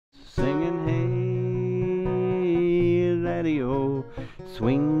singing, hey, laddie-o,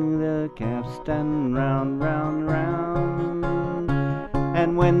 swing the capstan round, round, round.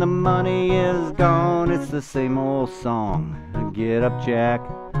 And when the money is gone, it's the same old song. Get up, Jack,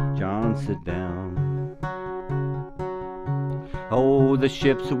 John, sit down. Oh, the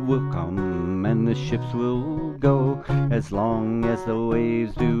ships will come and the ships will go, as long as the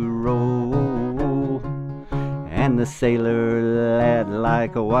waves do roll. And the sailor lad,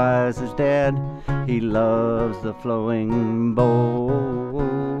 like a wise as dad, he loves the flowing bow.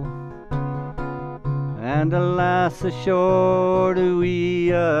 And alas, ashore do we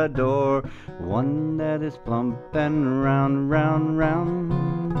adore one that is plump and round, round, round.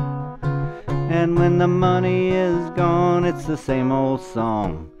 And when the money is gone, it's the same old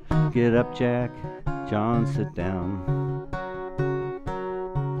song. Get up, Jack, John, sit down.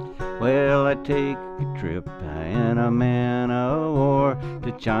 Well, I take a trip in a man of war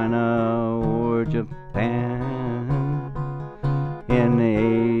to China or Japan. In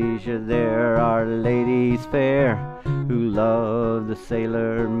Asia there are ladies fair who love the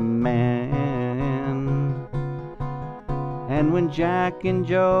sailor man. And when Jack and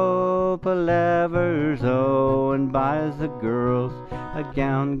Joe palavers, oh, and buys the girls a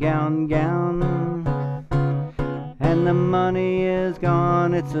gown, gown, gown, and the money is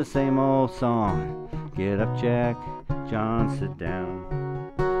gone, it's the same old song. Get up, Jack, John, sit down.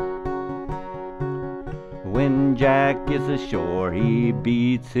 When Jack is ashore, he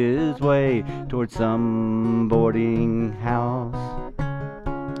beats his way towards some boarding house.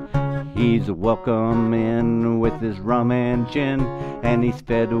 He's welcome in with his rum and gin, and he's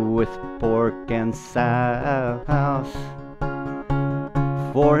fed with pork and sauce.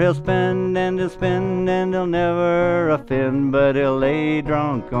 For he'll spend and he'll spend and he'll never offend, but he'll lay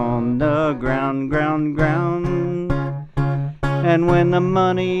drunk on the ground, ground, ground. And when the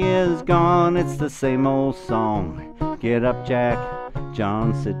money is gone, it's the same old song. Get up, Jack,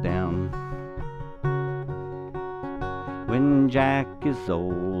 John, sit down. When Jack is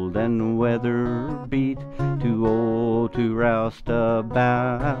old and weather beat, too old to roust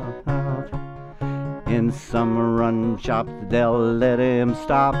about, in some run shop they'll let him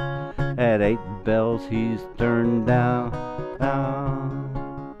stop. At 8 bells he's turned down.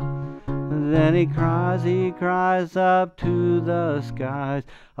 Then he cries up to the skies,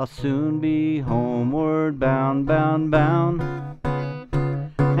 I'll soon be homeward bound, bound, bound.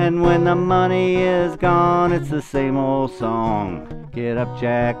 And when the money is gone, it's the same old song. Get up,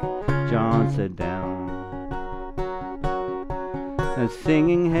 Jack, John, sit down. And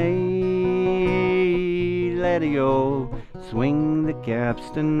singing, hey, laddie-o, swing the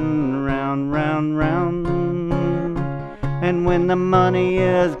capstan round, round, round. And when the money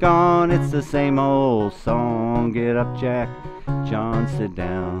is gone, it's the same old song. Get up, Jack, John, sit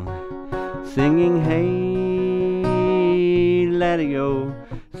down. Singing, hey, laddie-o,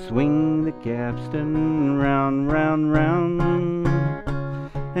 swing the capstan round, round, round.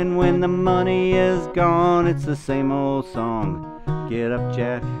 And when the money is gone, it's the same old song. Get up,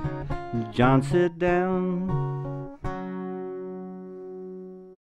 Jack, John, sit down.